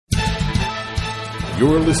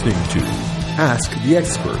You're listening to Ask the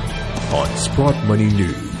Expert on Sprott Money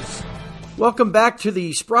News. Welcome back to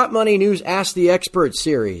the Sprott Money News Ask the Expert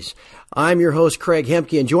series. I'm your host, Craig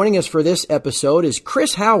Hemke, and joining us for this episode is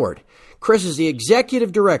Chris Howard. Chris is the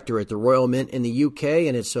Executive Director at the Royal Mint in the UK,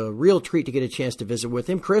 and it's a real treat to get a chance to visit with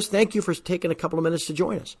him. Chris, thank you for taking a couple of minutes to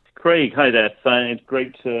join us. Craig, hi there. It's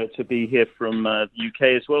great to be here from the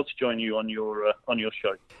UK as well to join you on your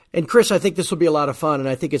show. And Chris, I think this will be a lot of fun, and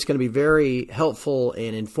I think it's going to be very helpful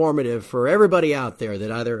and informative for everybody out there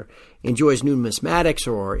that either enjoys numismatics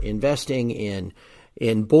or investing in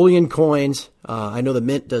bullion coins. I know the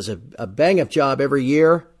Mint does a bang-up job every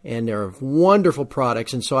year, and they're wonderful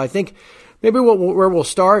products. And so I think maybe where we'll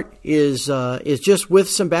start is just with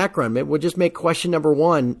some background. Maybe we'll just make question number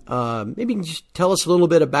one. Maybe you can just tell us a little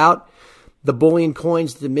bit about the bullion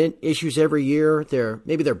coins the Mint issues every year, their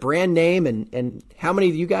brand name, and how many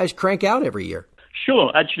you guys crank out every year.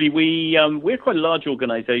 Sure. Actually, we're quite a large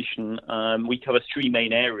organization. We cover three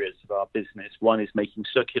main areas of our business. One is making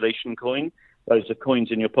circulation coin. Those are coins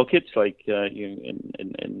in your pockets, like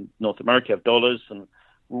in North America have dollars, and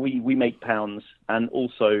we make pounds, and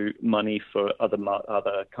also money for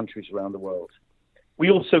other countries around the world. We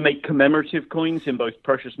also make commemorative coins in both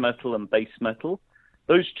precious metal and base metal.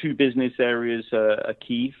 Those two business areas are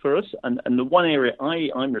key for us, and the one area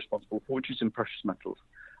I'm responsible for, which is in precious metals,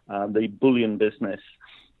 the bullion business.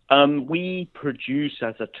 We produce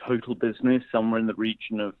as a total business somewhere in the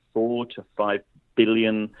region of 4 to 5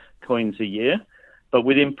 billion coins a year, but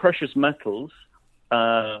within precious metals,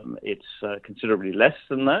 it's considerably less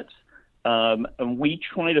than that. And we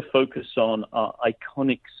try to focus on our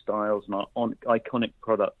iconic styles and our iconic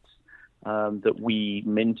products that we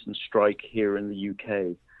mint and strike here in the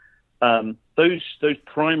UK. Those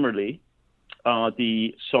primarily are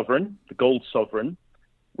the sovereign, the gold sovereign,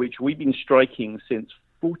 which we've been striking since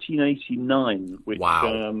 1489. Which,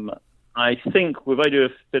 wow. I think, if I do a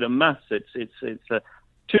bit of maths, it's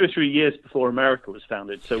 2 or 3 years before America was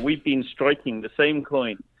founded. So we've been striking the same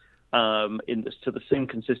coin to the same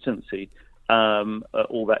consistency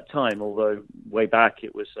all that time. Although way back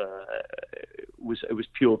it was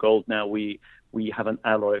pure gold. Now we have an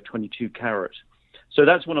alloy of 22 carat. So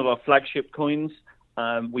that's one of our flagship coins.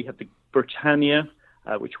 We have the Britannia,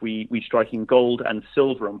 which we strike in gold and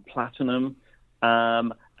silver and platinum.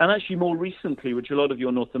 And actually more recently, which a lot of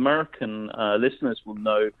your North American listeners will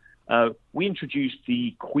know, we introduced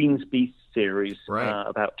the Queen's Beast series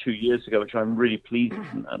about 2 years ago, which I'm really pleased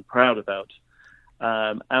and proud about.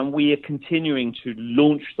 And we are continuing to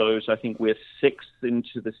launch those. I think we're 6th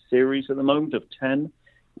into the series at the moment of 10.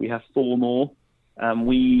 We have 4 more.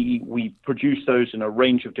 We produce those in a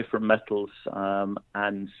range of different metals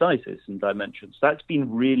and sizes and dimensions. That's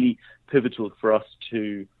been really pivotal for us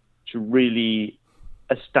to really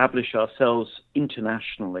establish ourselves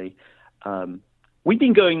internationally. We've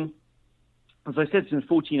been going, as I said, since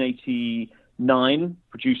 1489,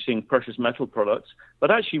 producing precious metal products,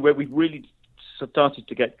 but actually where we've really started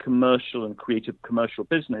to get commercial and creative commercial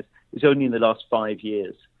business is only in the last 5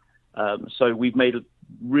 years. So we've made a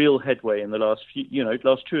real headway in the last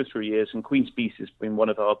 2 or 3 years, and Queen's Beast has been one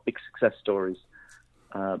of our big success stories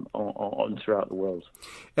on throughout the world.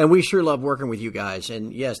 And we sure love working with you guys.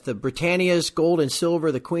 And yes, the Britannias, gold and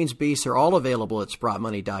silver, the Queen's Beast are all available at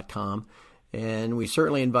SprottMoney.com. And we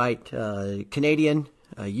certainly invite Canadian,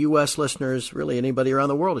 U.S. listeners, really anybody around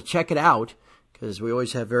the world to check it out, because we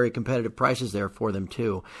always have very competitive prices there for them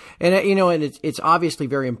too. And and it's obviously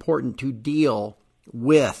very important to deal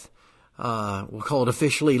with we'll call it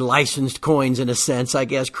officially licensed coins in a sense, I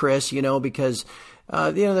guess, Chris. Because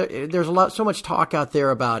there's so much talk out there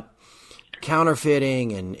about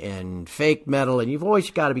counterfeiting and fake metal, and you've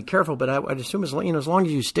always got to be careful. But I'd assume as long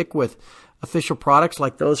as you stick with official products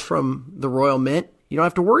like those from the Royal Mint, you don't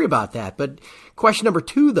have to worry about that. But question number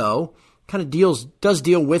 2, though, kind of does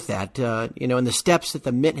deal with that, and the steps that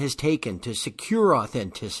the Mint has taken to secure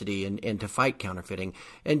authenticity and to fight counterfeiting,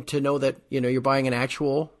 and to know that you're buying an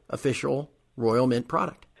actual official Royal Mint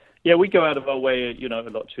product. Yeah, we go out of our way, a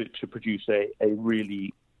lot to produce a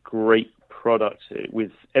really great product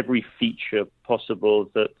with every feature possible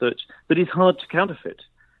that is hard to counterfeit.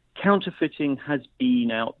 Counterfeiting has been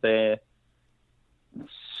out there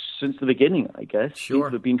since the beginning, I guess. Sure.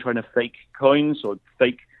 People have been trying to fake coins or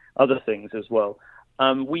fake other things as well.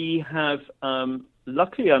 We have,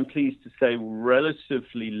 luckily, I'm pleased to say,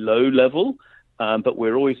 relatively low level, but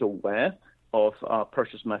we're always aware of our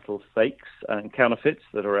precious metal fakes and counterfeits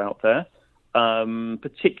that are out there,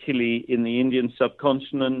 particularly in the Indian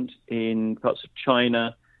subcontinent, in parts of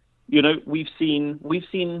China. We've seen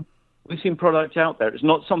product out there. It's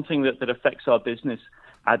not something that affects our business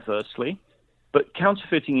adversely. But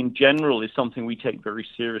counterfeiting in general is something we take very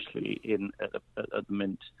seriously at the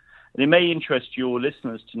Mint. And it may interest your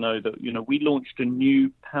listeners to know that, we launched a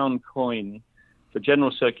new pound coin for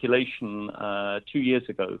general circulation 2 years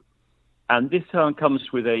ago. And this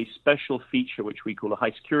comes with a special feature, which we call a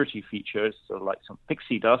high security feature. It's sort of like some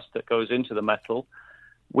pixie dust that goes into the metal,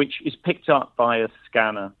 which is picked up by a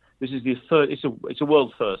scanner. This is it's a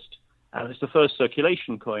world first, and it's the first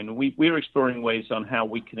circulation coin. We're exploring ways on how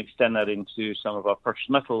we can extend that into some of our precious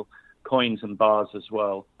metal coins and bars as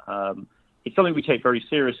well. It's something we take very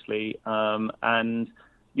seriously, and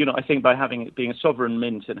I think by having it being a sovereign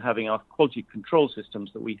mint and having our quality control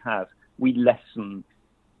systems that we have, we lessen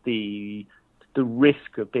the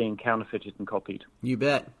risk of being counterfeited and copied. You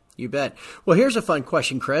bet. Well, here's a fun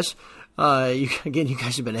question, Chris. You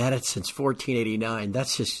guys have been at it since 1489.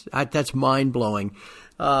 That's mind blowing.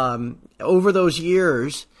 Over those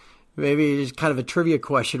years, maybe it's kind of a trivia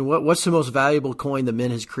question. What's the most valuable coin the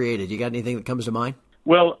Mint has created? You got anything that comes to mind?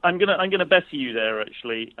 Well, I'm gonna better you there,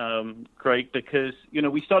 actually, Craig, because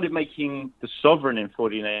we started making the Sovereign in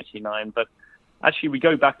 1489, but actually, we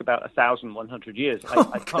go back about 1,100 years.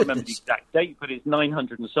 I can't remember the exact date, but it's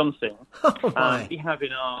 900 and something. Oh, we have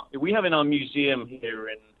in our museum here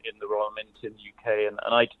in the Royal Mint in the UK, and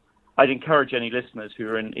I'd encourage any listeners who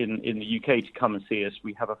are in the UK to come and see us.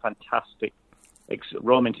 We have a fantastic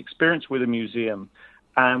Royal Mint experience with a museum,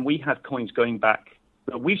 and we have coins going back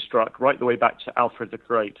that we struck right the way back to Alfred the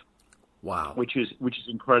Great. Wow, which is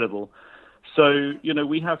incredible. So,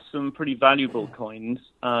 we have some pretty valuable coins,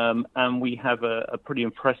 and we have a pretty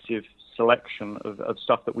impressive selection of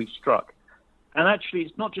stuff that we've struck. And actually,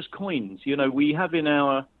 it's not just coins. We have in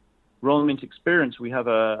our Royal Mint experience, we have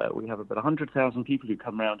about 100,000 people who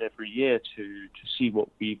come around every year to see what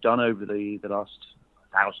we've done over the last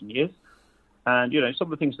 1,000 years. And,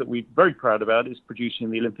 some of the things that we're very proud about is producing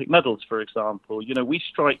the Olympic medals, for example. We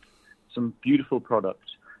strike some beautiful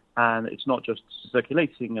products. And it's not just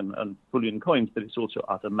circulating and bullion coins, but it's also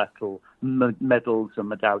other medals and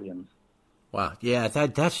medallions. Wow. Yeah,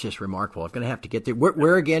 that's just remarkable. I'm going to have to get there.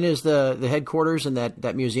 Where again is the headquarters in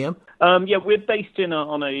that museum? We're based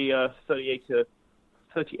on a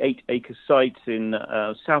 38-acre site in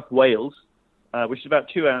South Wales, which is about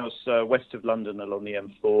 2 hours west of London along the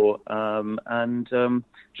M4.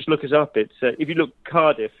 Just look us up. It's if you look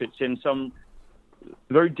Cardiff, it's in some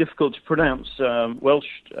very difficult to pronounce Welsh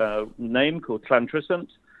name called Llantrisant.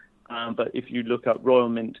 But if you look up Royal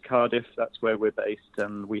Mint Cardiff, that's where we're based,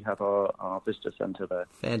 and we have our visitor centre there.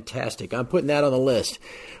 Fantastic. I'm putting that on the list.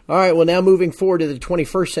 All right, well, now moving forward to the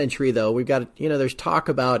 21st century, though, we've got, there's talk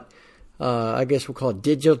about, I guess we'll call it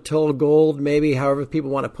digital gold, maybe, however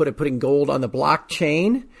people want to put it, putting gold on the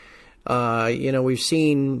blockchain. We've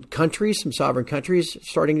seen some sovereign countries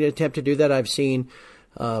starting to attempt to do that. I've seen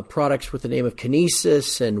products with the name of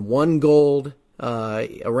Kinesis and One Gold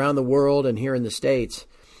around the world and here in the States.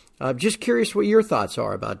 Just curious what your thoughts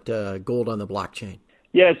are about gold on the blockchain.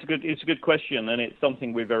 Yeah, it's a good question, and it's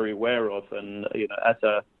something we're very aware of. And as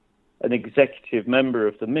an executive member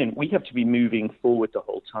of the Mint, we have to be moving forward the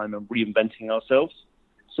whole time and reinventing ourselves.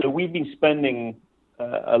 So we've been spending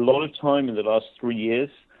a lot of time in the last 3 years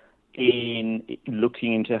in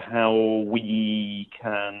looking into how we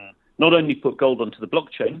can not only put gold onto the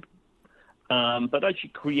blockchain, but actually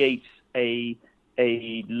create a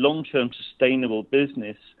long-term sustainable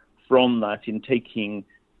business from that in taking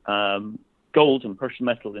gold and precious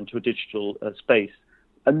metal into a digital space,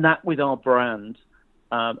 and that with our brand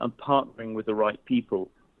and partnering with the right people.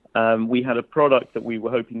 We had a product that we were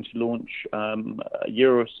hoping to launch a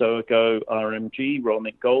year or so ago, RMG, Royal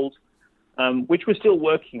Mint Gold, which we're still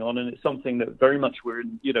working on, and it's something that very much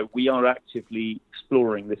we are actively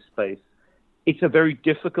exploring this space. It's a very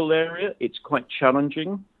difficult area. It's quite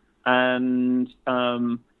challenging, and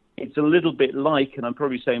it's a little bit like, and I'm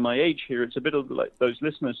probably saying my age here, it's a bit of like those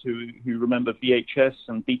listeners who remember VHS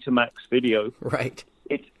and Betamax video. Right.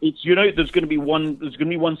 It's there's going to be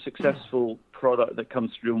one successful product that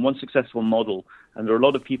comes through and one successful model, and there are a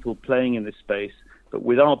lot of people playing in this space. But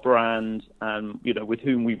with our brand and with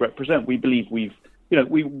whom we represent, we believe we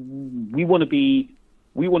want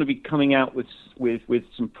to be coming out with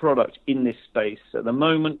some product in this space. At the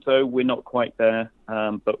moment, though, we're not quite there,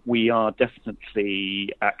 but we are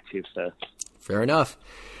definitely active there. Fair enough.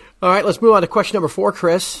 All right, let's move on to question number 4,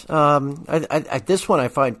 Chris. This one I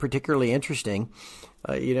find particularly interesting.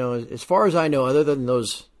 As far as I know, other than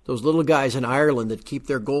those little guys in Ireland that keep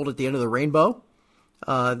their gold at the end of the rainbow,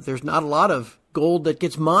 there's not a lot of gold that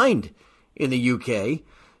gets mined in the UK.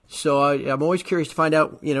 So I'm always curious to find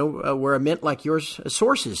out, where a mint like yours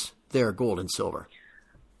sources their gold and silver.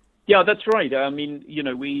 Yeah, that's right. I mean,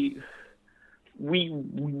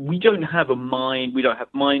 we don't have a mine. We don't have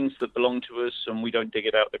mines that belong to us, and we don't dig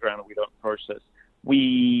it out of the ground, and we don't process.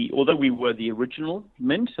 Although we were the original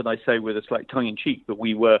mint, and I say with a slight tongue in cheek, but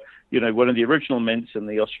we were, one of the original mints, and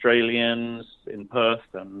the Australians in Perth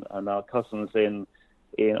and our cousins in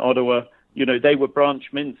Ottawa, they were branch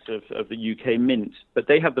mints of the UK mint, but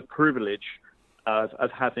they have the privilege of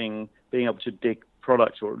being able to dig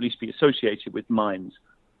products or at least be associated with mines.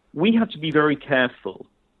 We have to be very careful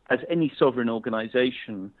as any sovereign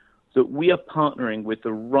organization that we are partnering with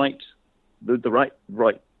the right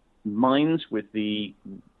mines, with the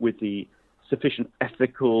sufficient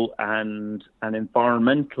ethical and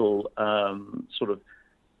environmental sort of,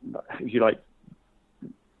 if you like,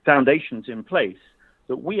 foundations in place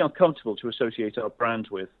that we are comfortable to associate our brand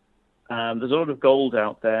with. There's a lot of gold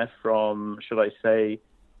out there from, should I say,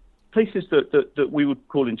 places that we would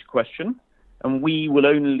call into question, and we will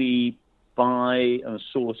only buy and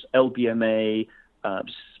source LBMA,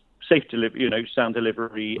 safe delivery, sound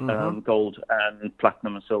delivery, gold and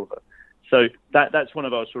platinum and silver. So that's one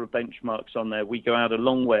of our sort of benchmarks on there. We go out a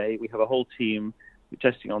long way. We have a whole team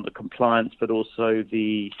testing on the compliance, but also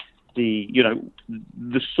the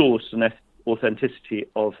source and authenticity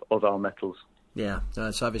of our metals. Yeah,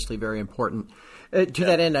 that's obviously very important. To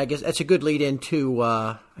that end, I guess that's a good lead into,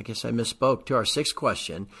 I guess I misspoke, to our sixth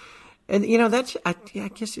question. And, I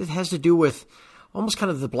guess it has to do with almost kind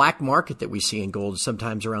of the black market that we see in gold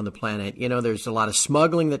sometimes around the planet. There's a lot of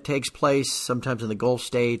smuggling that takes place, sometimes in the Gulf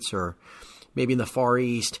states or maybe in the Far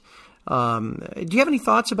East. Do you have any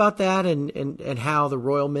thoughts about that and how the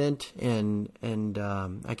Royal Mint and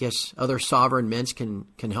I guess other sovereign mints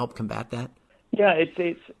can help combat that? Yeah,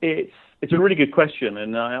 it's a really good question,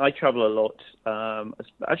 and I travel a lot.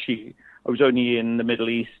 Actually, I was only in the Middle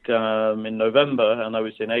East in November, and I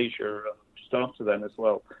was in Asia just after then as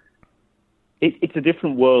well. It's a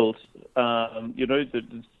different world.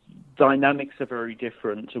 The dynamics are very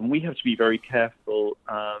different, and we have to be very careful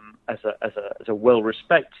as a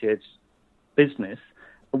well-respected business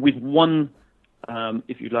with one,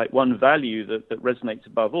 if you like, one value that resonates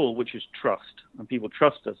above all, which is trust, and people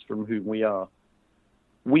trust us from whom we are.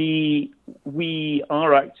 We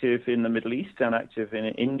are active in the Middle East and active in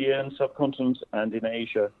India and subcontinent and in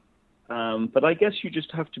Asia. But I guess you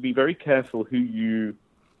just have to be very careful who you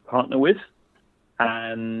partner with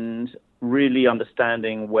and really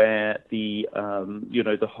understanding where the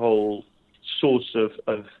whole source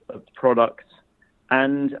of product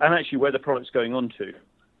and actually where the product's going on to.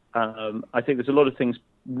 I think there's a lot of things,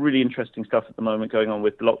 really interesting stuff at the moment going on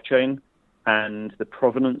with blockchain and the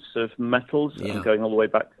provenance of metals and going all the way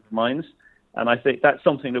back to the mines. And I think that's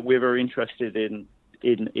something that we're very interested in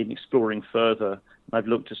exploring further. I've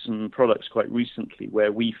looked at some products quite recently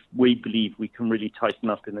where we believe we can really tighten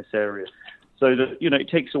up in this area. So that, it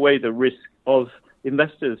takes away the risk of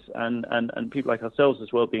investors and people like ourselves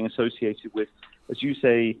as well being associated with, as you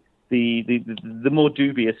say, the more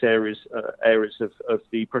dubious areas of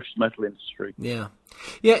the precious metal industry. Yeah.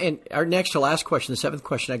 And our next to last question, the seventh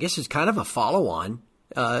question, I guess is kind of a follow-on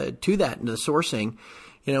to that, and the sourcing.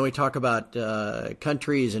 We talk about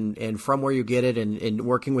countries and from where you get it and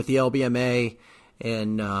working with the LBMA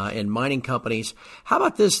and mining companies. How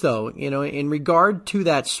about this, though? In regard to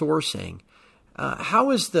that sourcing,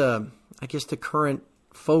 how is the current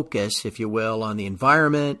focus, if you will, on the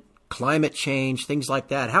environment, climate change, things like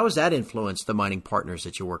that? How has that influenced the mining partners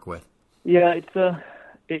that you work with? Yeah,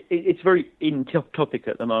 it's very in topic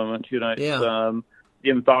at the moment. It's, the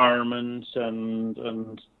environment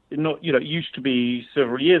and not. It used to be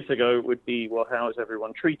several years ago. It would be, well, how is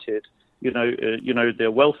everyone treated?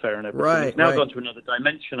 Their welfare and everything. Right, it's now gone to another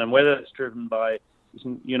dimension, and whether it's driven by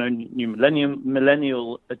new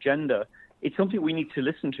millennial agenda, it's something we need to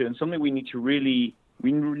listen to and something we need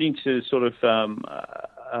to sort of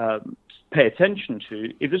pay attention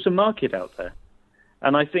to if there's a market out there.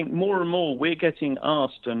 And I think more and more we're getting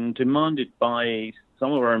asked and demanded by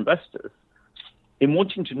some of our investors in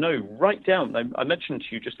wanting to know right down. I mentioned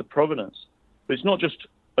to you just the provenance, but it's not just,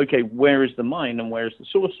 okay, where is the mine and where is the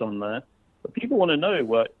source on there? But people want to know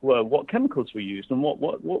what chemicals were used and what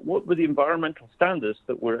were the environmental standards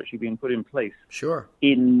that were actually being put in place. Sure.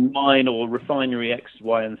 In mine or refinery X,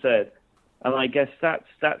 Y, and Z. And I guess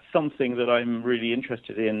that's something that I'm really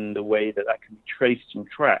interested in, the way that can be traced and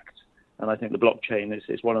tracked. And I think the blockchain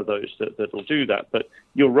is one of those that will do that. But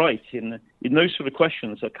you're right, in those sort of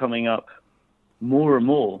questions are coming up more and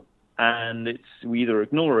more. And we either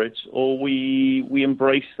ignore it or we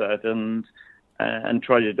embrace that and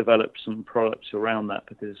try to develop some products around that,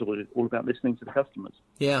 because it's all about listening to the customers.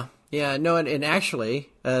 Yeah. No, and actually,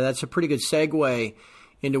 that's a pretty good segue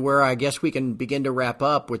into where I guess we can begin to wrap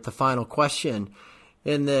up with the final question.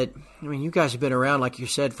 In that, I mean, you guys have been around, like you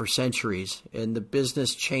said, for centuries, and the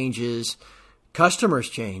business changes, customers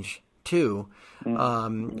change too.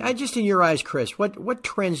 Just in your eyes, Chris, what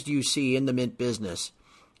trends do you see in the mint business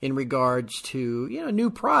in regards to, new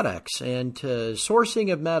products and to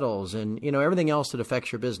sourcing of metals and, everything else that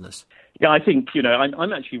affects your business? Yeah, I think,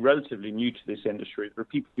 I'm actually relatively new to this industry. There are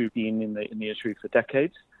people who've been in the industry for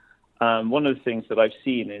decades. One of the things that I've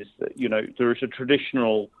seen is that, there is a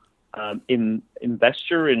traditional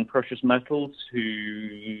investor in precious metals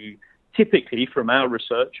who typically, from our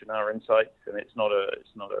research and our insights, and it's not a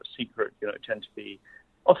secret, tend to be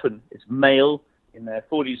often it's male in their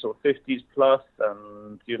 40s or 50s plus,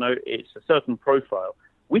 and it's a certain profile.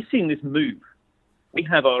 We've seen this move. We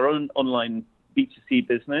have our own online B2C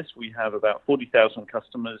business. We have about 40,000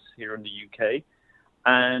 customers here in the UK,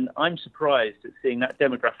 and I'm surprised at seeing that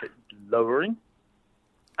demographic lowering.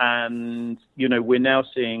 And we're now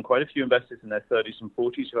seeing quite a few investors in their 30s and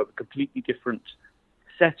 40s who have a completely different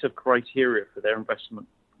set of criteria for their investment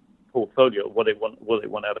portfolio, what they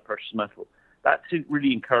want out of precious metal. That's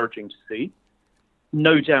really encouraging to see.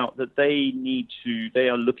 No doubt that they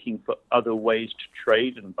are looking for other ways to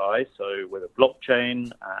trade and buy. So whether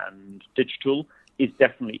blockchain and digital is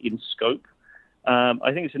definitely in scope.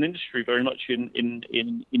 I think it's an industry very much in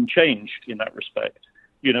change in that respect.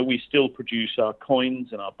 We still produce our coins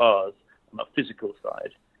and our bars on our physical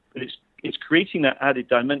side, but it's creating that added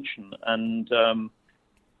dimension. And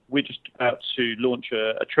we're just about to launch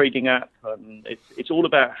a trading app, and it's all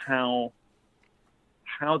about how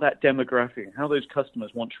that demographic, how those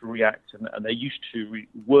customers want to react, and they're used to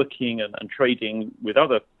working and trading with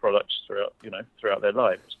other products throughout their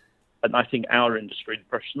lives. And I think our industry, the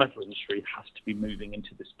precious metal industry, has to be moving into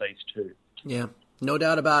this space too. Yeah, no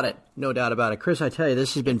doubt about it. No doubt about it. Chris, I tell you,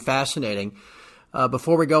 this has been fascinating.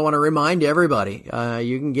 Before we go, I want to remind everybody,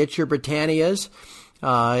 you can get your Britannias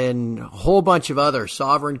and a whole bunch of other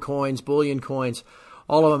sovereign coins, bullion coins,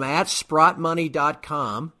 all of them at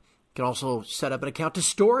SprotMoney.com. You can also set up an account to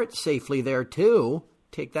store it safely there, too.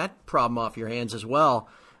 Take that problem off your hands as well.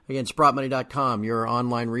 Again, SprotMoney.com, your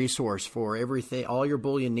online resource for everything, all your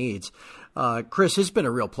bullion needs. Chris, it's been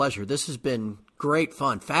a real pleasure. This has been great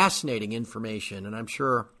fun, fascinating information, and I'm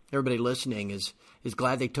sure everybody listening is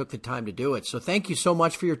glad they took the time to do it. So thank you so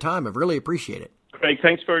much for your time. I've really appreciate it. Craig,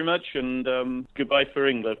 thanks very much, and goodbye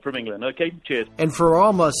from England. Okay, cheers. And for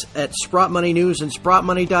all of us at Sprott Money News and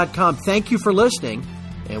SprotMoney.com, thank you for listening.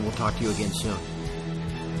 And we'll talk to you again soon.